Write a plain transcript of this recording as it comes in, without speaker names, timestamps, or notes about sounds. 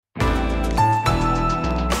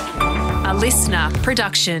listener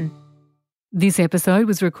production. This episode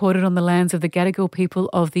was recorded on the lands of the Gadigal people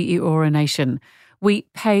of the Eora Nation. We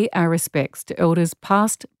pay our respects to elders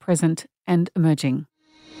past, present and emerging.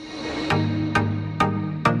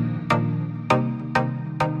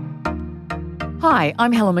 Hi,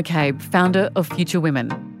 I'm Helen McCabe, founder of Future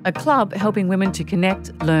Women, a club helping women to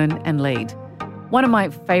connect, learn and lead. One of my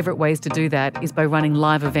favourite ways to do that is by running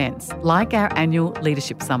live events, like our annual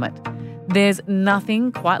Leadership Summit. There's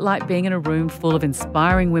nothing quite like being in a room full of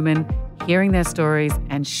inspiring women, hearing their stories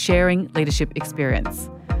and sharing leadership experience.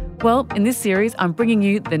 Well, in this series, I'm bringing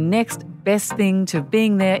you the next best thing to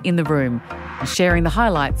being there in the room and sharing the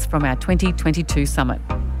highlights from our 2022 summit.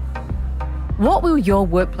 What will your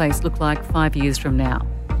workplace look like 5 years from now?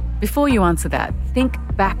 Before you answer that, think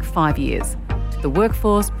back 5 years to the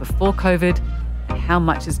workforce before COVID and how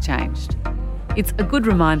much has changed. It's a good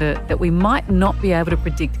reminder that we might not be able to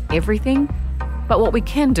predict everything, but what we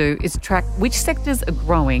can do is track which sectors are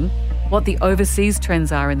growing, what the overseas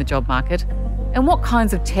trends are in the job market, and what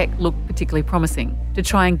kinds of tech look particularly promising to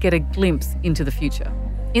try and get a glimpse into the future.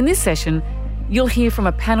 In this session, you'll hear from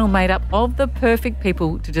a panel made up of the perfect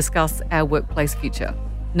people to discuss our workplace future.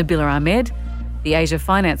 Nabila Ahmed, the Asia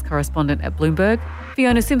Finance correspondent at Bloomberg,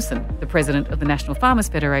 Fiona Simpson, the president of the National Farmers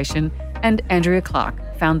Federation, and Andrea Clark,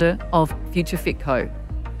 founder of Future Fit Co.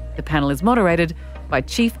 The panel is moderated by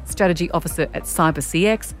Chief Strategy Officer at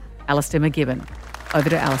CyberCX, Alistair McGibbon. Over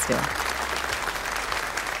to Alistair.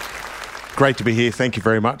 Great to be here. Thank you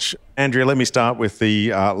very much. Andrea, let me start with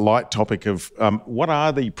the light topic of what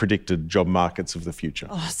are the predicted job markets of the future?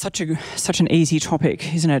 Oh, such an easy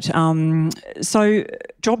topic, isn't it? So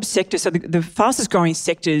job sectors, so the fastest growing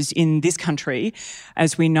sectors in this country,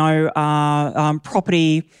 as we know, are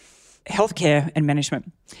property, healthcare and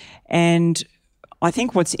management. And I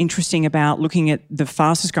think what's interesting about looking at the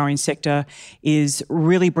fastest growing sector is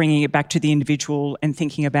really bringing it back to the individual and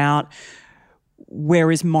thinking about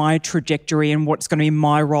where is my trajectory and what's going to be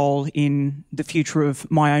my role in the future of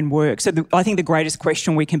my own work. So I think the greatest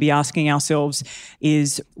question we can be asking ourselves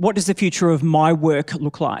is, what does the future of my work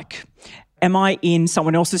look like? Am I in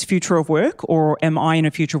someone else's future of work, or am I in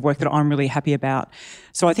a future of work that I'm really happy about?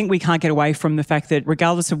 So I think we can't get away from the fact that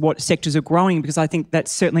regardless of what sectors are growing, because I think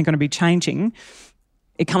that's certainly going to be changing,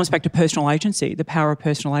 it comes back to personal agency, the power of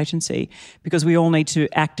personal agency, because we all need to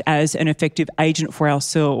act as an effective agent for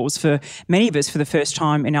ourselves, for many of us for the first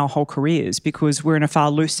time in our whole careers, because we're in a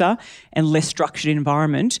far looser and less structured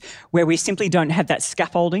environment where we simply don't have that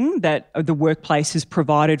scaffolding that the workplace has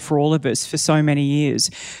provided for all of us for so many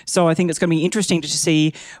years. So I think it's going to be interesting to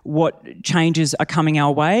see what changes are coming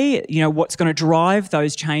our way. You know, what's going to drive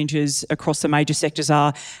those changes across the major sectors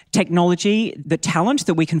are technology, the talent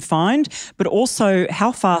that we can find, but also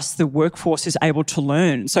how fast the workforce is able to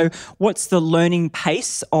learn. So what's the learning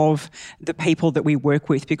pace of the people that we work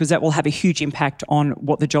with? Because that will have a huge impact on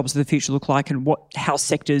what the jobs of the future look like and how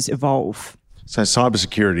sectors evolve. So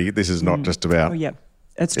cybersecurity, this is not just about... Oh, yeah.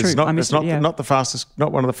 That's true. It's not one of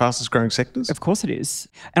the fastest growing sectors? Of course it is.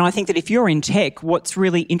 And I think that if you're in tech, what's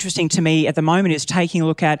really interesting to me at the moment is taking a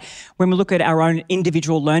look at, when we look at our own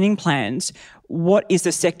individual learning plans, what is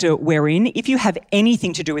the sector we're in? If you have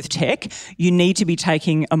anything to do with tech, you need to be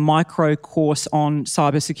taking a micro course on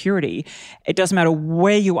cybersecurity. It doesn't matter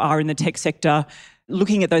where you are in the tech sector,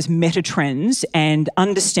 looking at those meta trends and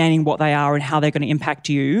understanding what they are and how they're going to impact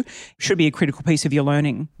you should be a critical piece of your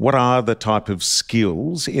learning. What are the type of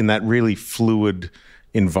skills in that really fluid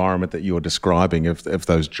environment that you're describing of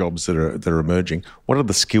those jobs that are emerging? What are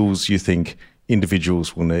the skills you think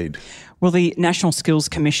individuals will need? Well, the National Skills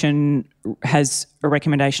Commission has a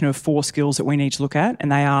recommendation of 4 skills that we need to look at, and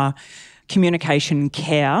they are communication,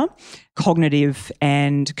 care, cognitive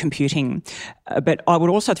and computing. But I would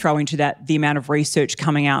also throw into that the amount of research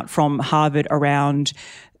coming out from Harvard around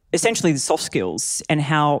essentially the soft skills and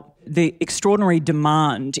how the extraordinary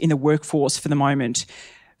demand in the workforce for the moment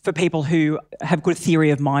for people who have good theory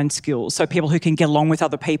of mind skills, so people who can get along with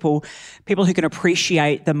other people who can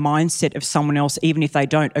appreciate the mindset of someone else even if they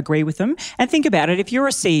don't agree with them. And think about it, if you're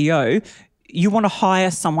a CEO, you want to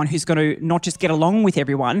hire someone who's going to not just get along with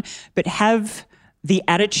everyone, but have the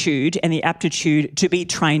attitude and the aptitude to be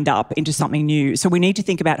trained up into something new. So we need to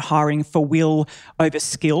think about hiring for will over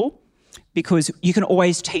skill, because you can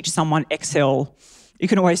always teach someone Excel. You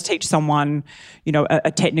can always teach someone,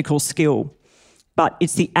 a technical skill. But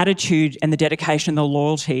it's the attitude and the dedication and the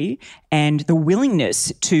loyalty and the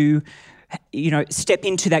willingness to, step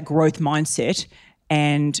into that growth mindset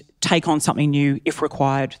and take on something new if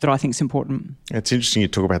required that I think is important. It's interesting you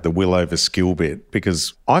talk about the will over skill bit,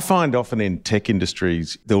 because I find often in tech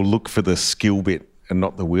industries they'll look for the skill bit and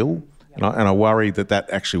not the will. And I worry that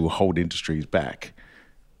actually will hold industries back.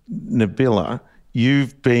 Nabila,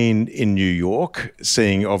 you've been in New York,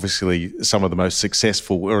 seeing obviously some of the most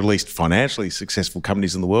successful, or at least financially successful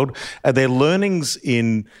companies in the world. Are there learnings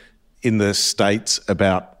in the States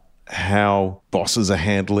about how bosses are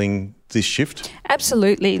handling this shift?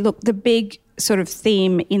 Absolutely. Look, the big sort of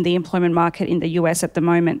theme in the employment market in the US at the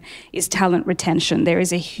moment is talent retention. There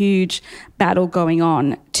is a huge battle going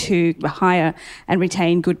on to hire and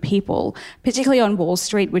retain good people, particularly on Wall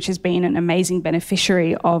Street, which has been an amazing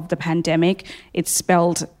beneficiary of the pandemic. It's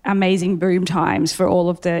spelled amazing boom times for all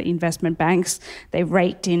of the investment banks. They've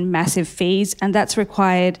raked in massive fees, and that's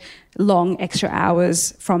required long extra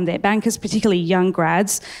hours from their bankers, particularly young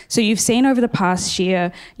grads. So you've seen over the past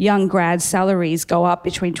year, young grads' salaries go up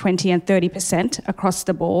between 20 and 30% across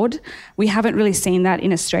the board. We haven't really seen that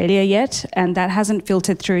in Australia yet, and that hasn't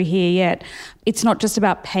filtered through here yet. It's not just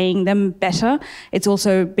about paying them better, it's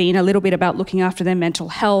also been a little bit about looking after their mental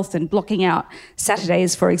health and blocking out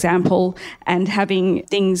Saturdays, for example, and having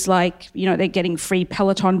things like, they're getting free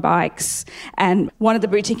Peloton bikes. And one of the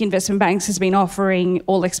boutique investment banks has been offering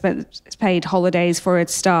all expense-paid holidays for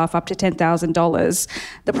its staff up to $10,000.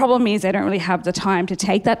 The problem is they don't really have the time to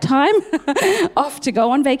take that time off to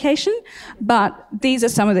go on vacation. But these are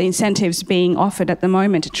some of the incentives being offered at the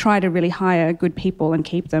moment to try to really hire good people and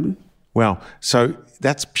keep them. Wow. So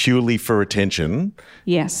that's purely for retention.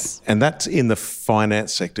 Yes. And that's in the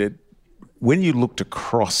finance sector. When you looked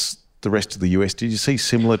across the rest of the US, did you see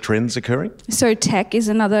similar trends occurring? So tech is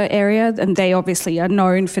another area, and they obviously are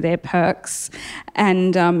known for their perks.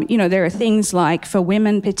 And, there are things like, for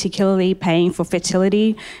women particularly, paying for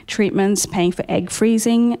fertility treatments, paying for egg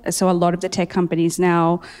freezing. So a lot of the tech companies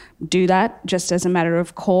now do that just as a matter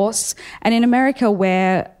of course. And in America,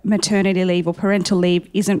 where maternity leave or parental leave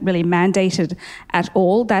isn't really mandated at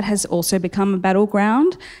all, that has also become a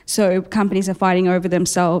battleground. So companies are fighting over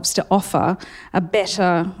themselves to offer a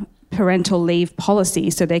better parental leave policy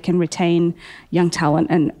so they can retain young talent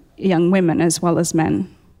and young women as well as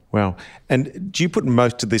men. Wow. And do you put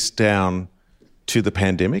most of this down to the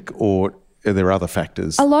pandemic, or are there other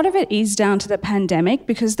factors? A lot of it is down to the pandemic,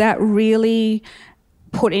 because that really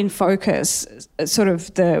put in focus sort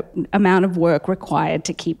of the amount of work required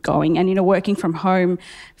to keep going. And, working from home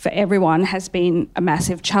for everyone has been a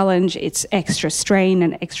massive challenge. It's extra strain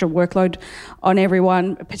and extra workload on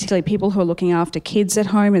everyone, particularly people who are looking after kids at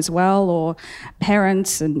home as well, or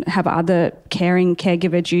parents and have other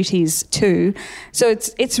caregiver duties too. So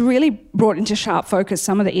it's really brought into sharp focus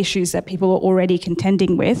some of the issues that people are already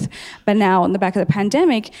contending with. But now on the back of the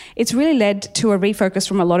pandemic, it's really led to a refocus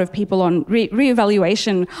from a lot of people on reevaluation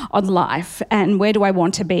on life and where do I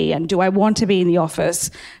want to be, and do I want to be in the office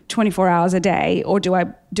 24 hours a day, or do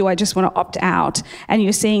I just want to opt out? And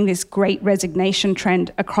you're seeing this great resignation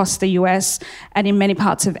trend across the US and in many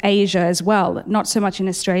parts of Asia as well. Not so much in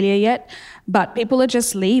Australia yet, but people are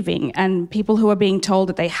just leaving, and people who are being told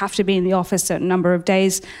that they have to be in the office a certain number of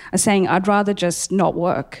days are saying, I'd rather just not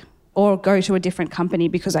work or go to a different company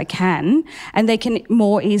because I can, and they can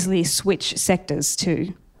more easily switch sectors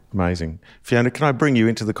too. Amazing. Fiona, can I bring you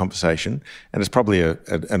into the conversation? And it's probably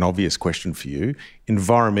an obvious question for you.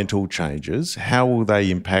 Environmental changes, how will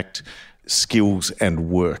they impact skills and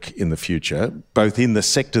work in the future, both in the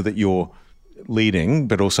sector that you're leading,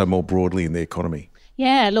 but also more broadly in the economy?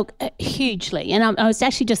 Yeah, look, hugely. And I was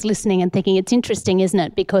actually just listening and thinking it's interesting, isn't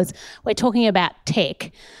it? Because we're talking about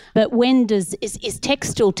tech, but is tech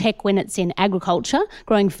still tech when it's in agriculture,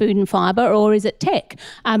 growing food and fibre, or is it tech?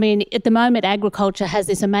 I mean, at the moment, agriculture has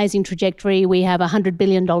this amazing trajectory. We have $100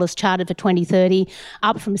 billion chartered for 2030,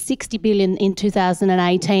 up from $60 billion in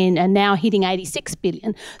 2018, and now hitting $86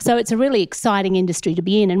 billion. So it's a really exciting industry to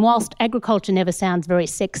be in. And whilst agriculture never sounds very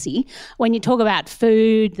sexy, when you talk about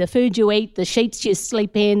food, the food you eat, the sheets you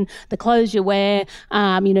sleep in, the clothes you wear,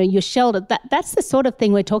 your shelter, that's the sort of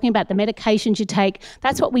thing we're talking about, the medications you take.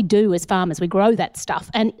 That's what we do as farmers. We grow that stuff.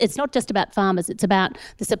 And it's not just about farmers, it's about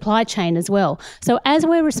the supply chain as well. So as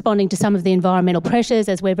we're responding to some of the environmental pressures,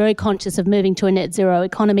 as we're very conscious of moving to a net zero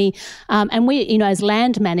economy, and we, as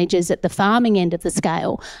land managers at the farming end of the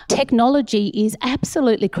scale, technology is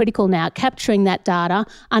absolutely critical now, capturing that data,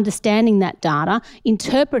 understanding that data,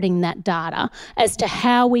 interpreting that data as to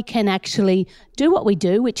how we can actually do what we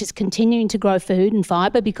do, which is continuing to grow food and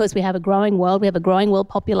fibre, because we have a growing world, we have a growing world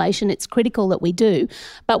population. It's critical that we do.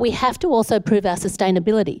 But we have to also prove our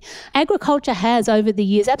sustainability. Agriculture has, over the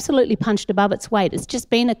years, absolutely punched above its weight. It's just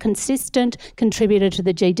been a consistent contributor to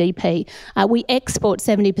the GDP. We export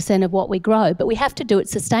 70% of what we grow, but we have to do it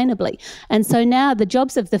sustainably. And so now the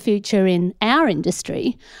jobs of the future in our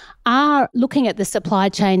industry are looking at the supply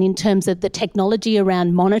chain in terms of the technology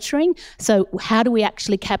around monitoring. So how do we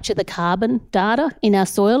actually capture the carbon data in our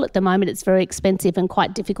soil? At the moment, it's very expensive and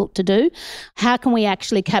quite difficult to do. How can we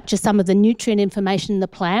actually capture some of the nutrient information in the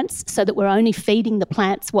plants so that we're only feeding the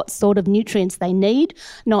plants what sort of nutrients they need,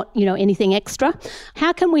 not, anything extra?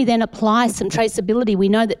 How can we then apply some traceability? We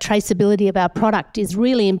know that traceability of our product is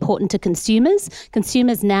really important to consumers.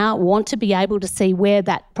 Consumers now want to be able to see where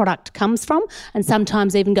that product comes from and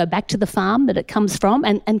sometimes even go back to the farm that it comes from,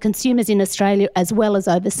 and consumers in Australia as well as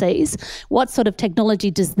overseas. What sort of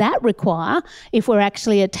technology does that require if we're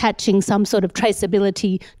actually attaching some sort of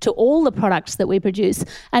traceability to all the products that we produce?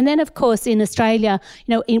 And then, of course, in Australia,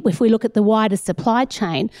 if we look at the wider supply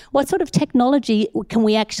chain, what sort of technology can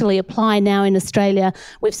we actually apply now in Australia?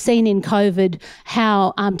 We've seen in COVID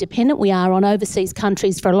how dependent we are on overseas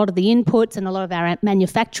countries for a lot of the inputs and a lot of our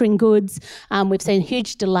manufacturing goods. We've seen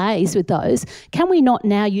huge delays with those. Can we not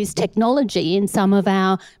now use technology in some of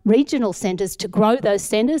our regional centres to grow those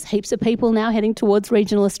centres? Heaps of people now heading towards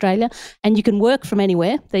regional Australia, and you can work from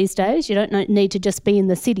anywhere these days. You don't need to just be in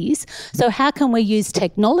the cities. So how can we use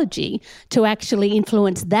technology to actually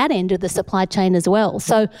influence that end of the supply chain as well?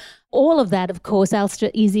 So all of that, of course, Alistair,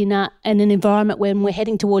 is in an environment when we're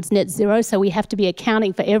heading towards net zero, so we have to be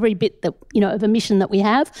accounting for every bit that, of emission that we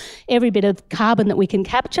have, every bit of carbon that we can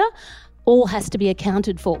capture, all has to be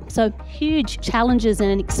accounted for. So huge challenges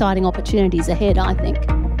and exciting opportunities ahead, I think.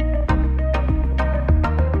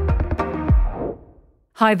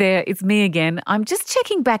 Hi there, it's me again. I'm just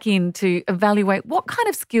checking back in to evaluate what kind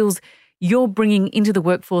of skills you're bringing into the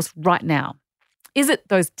workforce right now. Is it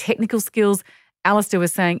those technical skills Alistair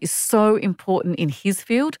was saying is so important in his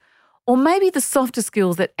field? Or maybe the softer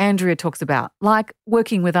skills that Andrea talks about, like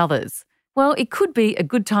working with others? Well, it could be a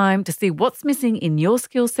good time to see what's missing in your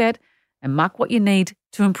skill set and mark what you need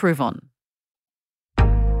to improve on.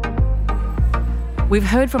 We've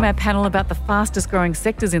heard from our panel about the fastest growing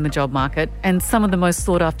sectors in the job market and some of the most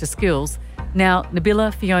sought after skills. Now,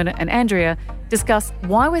 Nabila, Fiona and Andrea discuss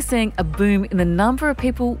why we're seeing a boom in the number of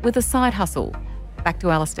people with a side hustle. Back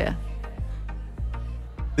to Alistair.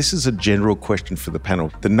 This is a general question for the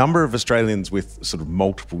panel. The number of Australians with sort of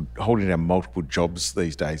holding down multiple jobs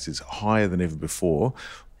these days is higher than ever before.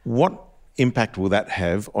 What impact will that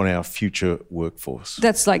have on our future workforce?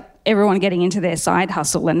 That's like everyone getting into their side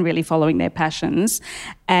hustle and really following their passions.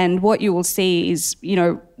 And what you will see is,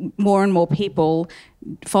 more and more people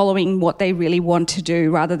following what they really want to do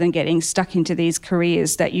rather than getting stuck into these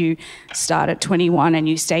careers that you start at 21 and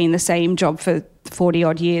you stay in the same job for 40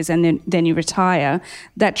 odd years and then you retire.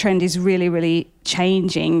 That trend is really, really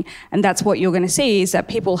changing. And that's what you're going to see, is that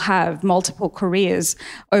people have multiple careers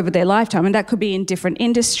over their lifetime. And that could be in different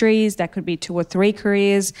industries, that could be 2 or 3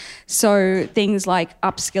 careers. So things like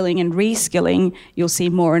upskilling and reskilling, you'll see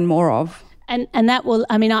more and more of. And that will,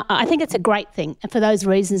 I think it's a great thing. And for those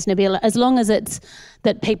reasons, Nabila, as long as it's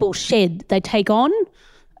that people shed, they take on,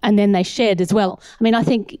 and then they shed as well. I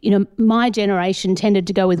think, my generation tended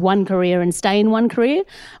to go with one career and stay in one career,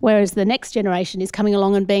 whereas the next generation is coming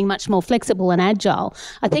along and being much more flexible and agile.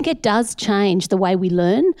 I think it does change the way we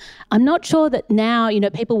learn. I'm not sure that now,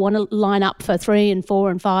 people want to line up for 3 and 4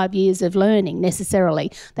 and 5 years of learning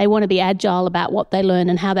necessarily. They want to be agile about what they learn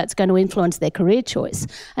and how that's going to influence their career choice.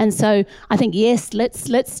 And so I think, yes,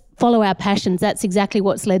 let's follow our passions. That's exactly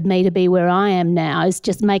what's led me to be where I am now, is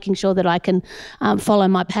just making sure that I can follow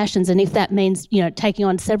my passions. And if that means, taking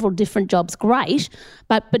on several different jobs, great.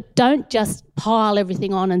 But don't just pile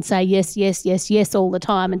everything on and say yes, yes, yes, yes all the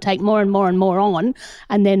time and take more and more and more on,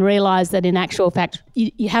 and then realise that in actual fact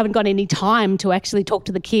you haven't got any time to actually talk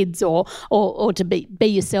to the kids or to be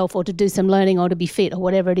yourself or to do some learning or to be fit or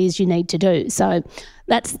whatever it is you need to do. So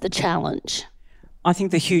that's the challenge. I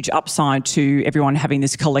think the huge upside to everyone having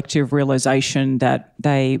this collective realisation that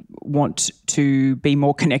they want to be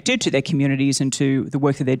more connected to their communities and to the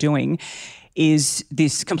work that they're doing is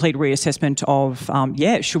this complete reassessment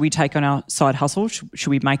of, should we take on our side hustle? Should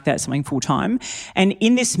we make that something full-time? And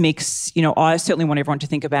in this mix, I certainly want everyone to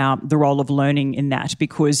think about the role of learning in that,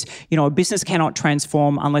 because, a business cannot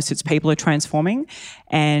transform unless its people are transforming.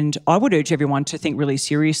 And I would urge everyone to think really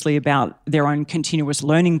seriously about their own continuous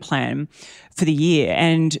learning plan for the year.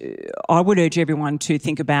 And I would urge everyone to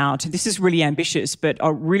think about, this is really ambitious, but I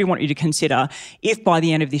really want you to consider if by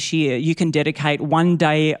the end of this year you can dedicate 1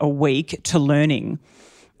 day a week to learning.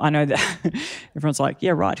 I know that everyone's like,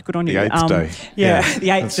 yeah, right, good on you. The 8th day. The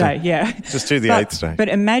 8th day, yeah. Just do the 8th day. But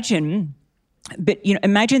imagine But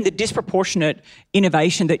imagine the disproportionate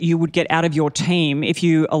innovation that you would get out of your team if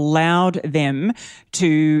you allowed them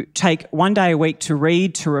to take 1 day a week to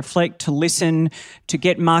read, to reflect, to listen, to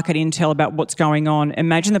get market intel about what's going on.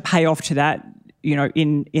 Imagine the payoff to that,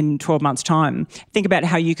 in 12 months' time. Think about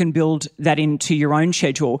how you can build that into your own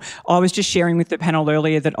schedule. I was just sharing with the panel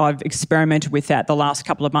earlier that I've experimented with that the last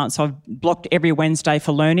couple of months. I've blocked every Wednesday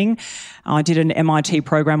for learning. I did an MIT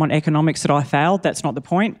program on economics that I failed. That's not the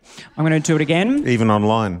point. I'm going to do it again. Even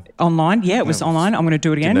online? Online, yeah, it was online. I'm going to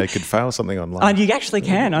do it again. Didn't know you could fail something online. You actually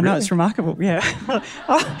can. I know, it's remarkable, yeah.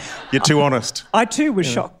 You're too honest. I too was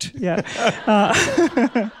shocked, yeah.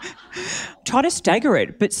 Try to stagger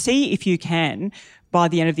it, but see if you can, by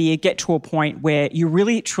the end of the year, get to a point where you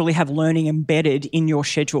really, truly have learning embedded in your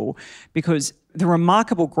schedule, because the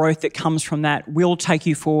remarkable growth that comes from that will take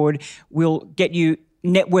you forward, will get you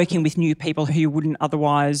networking with new people who you wouldn't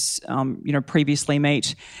otherwise, previously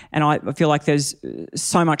meet. And I feel like there's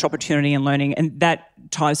so much opportunity in learning, and that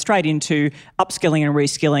ties straight into upskilling and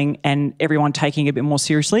reskilling and everyone taking it a bit more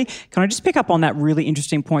seriously. Can I just pick up on that really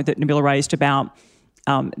interesting point that Nabila raised about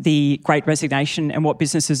the Great Resignation and what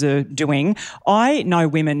businesses are doing? I know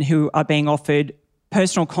women who are being offered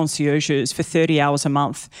personal concierges for 30 hours a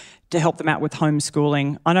month to help them out with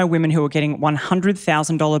homeschooling. I know women who are getting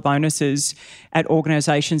 $100,000 bonuses at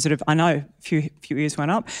organisations that have, I know, a few years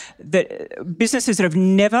went up, that businesses that have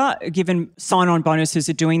never given sign-on bonuses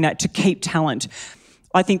are doing that to keep talent.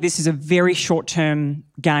 I think this is a very short-term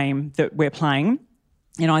game that we're playing.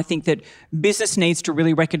 And I think that business needs to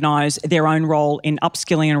really recognise their own role in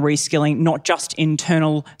upskilling and reskilling, not just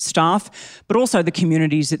internal staff, but also the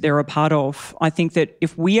communities that they're a part of. I think that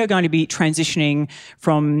if we are going to be transitioning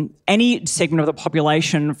from any segment of the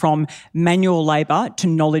population from manual labour to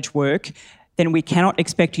knowledge work, then we cannot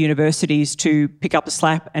expect universities to pick up the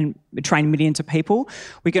slack and train millions of people.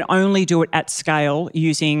 We can only do it at scale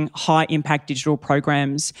using high-impact digital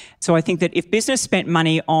programs. So I think that if business spent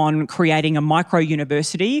money on creating a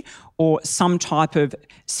micro-university or some type of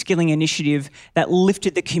skilling initiative that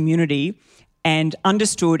lifted the community and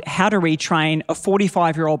understood how to retrain a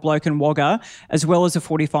 45-year-old bloke in Wagga as well as a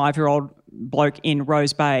 45-year-old bloke in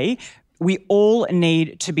Rose Bay, we all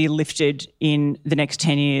need to be lifted in the next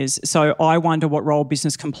 10 years. So I wonder what role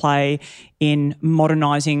business can play in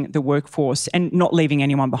modernising the workforce and not leaving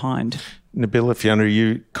anyone behind. Nabila, Fiona, are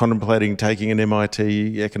you contemplating taking an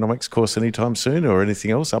MIT economics course anytime soon, or anything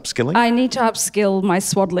else, upskilling? I need to upskill my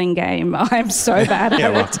swaddling game. I'm so bad at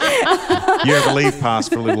it. You have a leave pass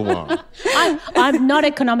for a little while. I'm not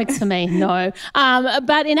economics for me, no.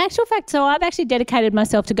 But in actual fact, so I've actually dedicated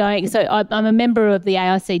myself to going. So I'm a member of the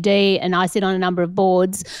AICD and I sit on a number of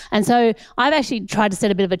boards. And so I've actually tried to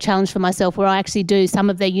set a bit of a challenge for myself where I actually do some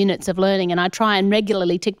of their units of learning and I try and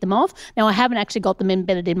regularly tick them off. Now, I haven't actually got them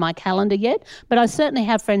embedded in my calendar yet, but I certainly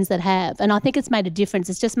have friends that have. And I think it's made a difference.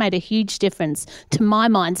 It's just made a huge difference to my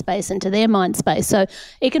mind space and to their mind space. So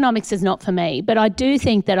economics is not for me. But I do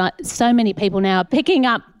think that so many people now are picking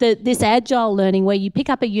up this agile learning where you pick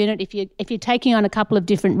up a unit if you're taking on a couple of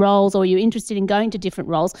different roles or you're interested in going to different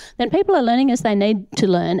roles, then people are learning as they need to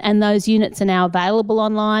learn. And those units are now available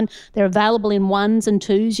online. They're available in 1s and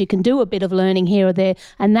 2s. You can do a bit of learning here or there.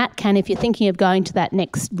 And that can, if you're thinking of going to that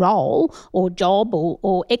next role or job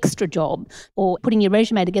or extra job or putting your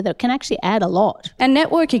resume together, it can actually add a lot. And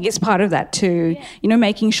networking is part of that too. Yeah.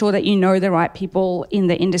 Making sure that you know the right people in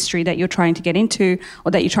the industry that you're trying to get into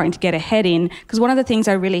or that you're trying to get ahead in. Because one of the things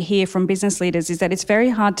I really hear from business leaders is that it's very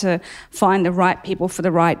hard to find the right people for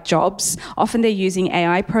the right jobs. Often they're using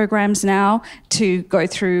AI programs now to go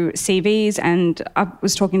through CVs, and I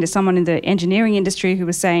was talking to someone in the engineering industry who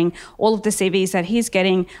was saying all of the CVs that he's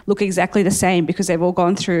getting look exactly the same because they've all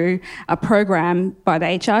gone through a program by the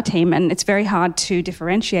HR team, and it's very hard to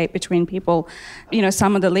differentiate between people.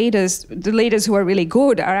 Some of the leaders who are really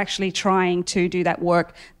good are actually trying to do that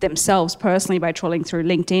work themselves personally by trawling through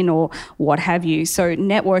LinkedIn or what have you. So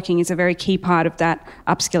networking is a very key part of that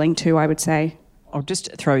upskilling too, I would say. I'll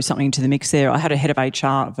just throw something into the mix there. I had a head of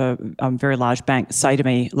HR of a very large bank say to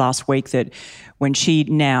me last week that when she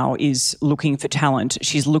now is looking for talent,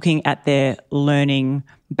 she's looking at their learning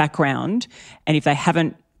background, and if they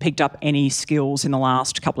haven't picked up any skills in the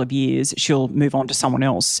last couple of years, she'll move on to someone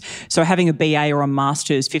else. So having a BA or a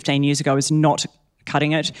master's 15 years ago is not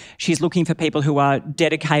cutting it. She's looking for people who are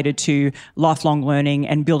dedicated to lifelong learning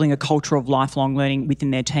and building a culture of lifelong learning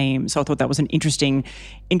within their team. So I thought that was an interesting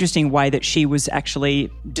way that she was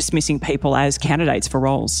actually dismissing people as candidates for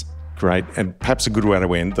roles. Great. And perhaps a good way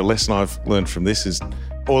to end. The lesson I've learned from this is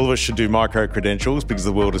all of us should do micro-credentials because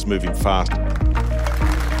the world is moving fast.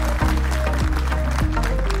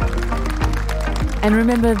 And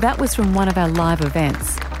remember, that was from one of our live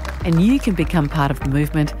events. And you can become part of the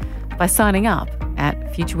movement by signing up at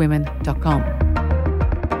futurewomen.com.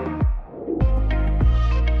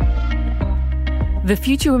 The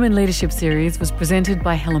Future Women Leadership Series was presented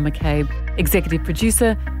by Helen McCabe, executive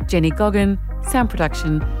producer Jenny Goggin, sound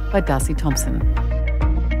production by Darcy Thompson.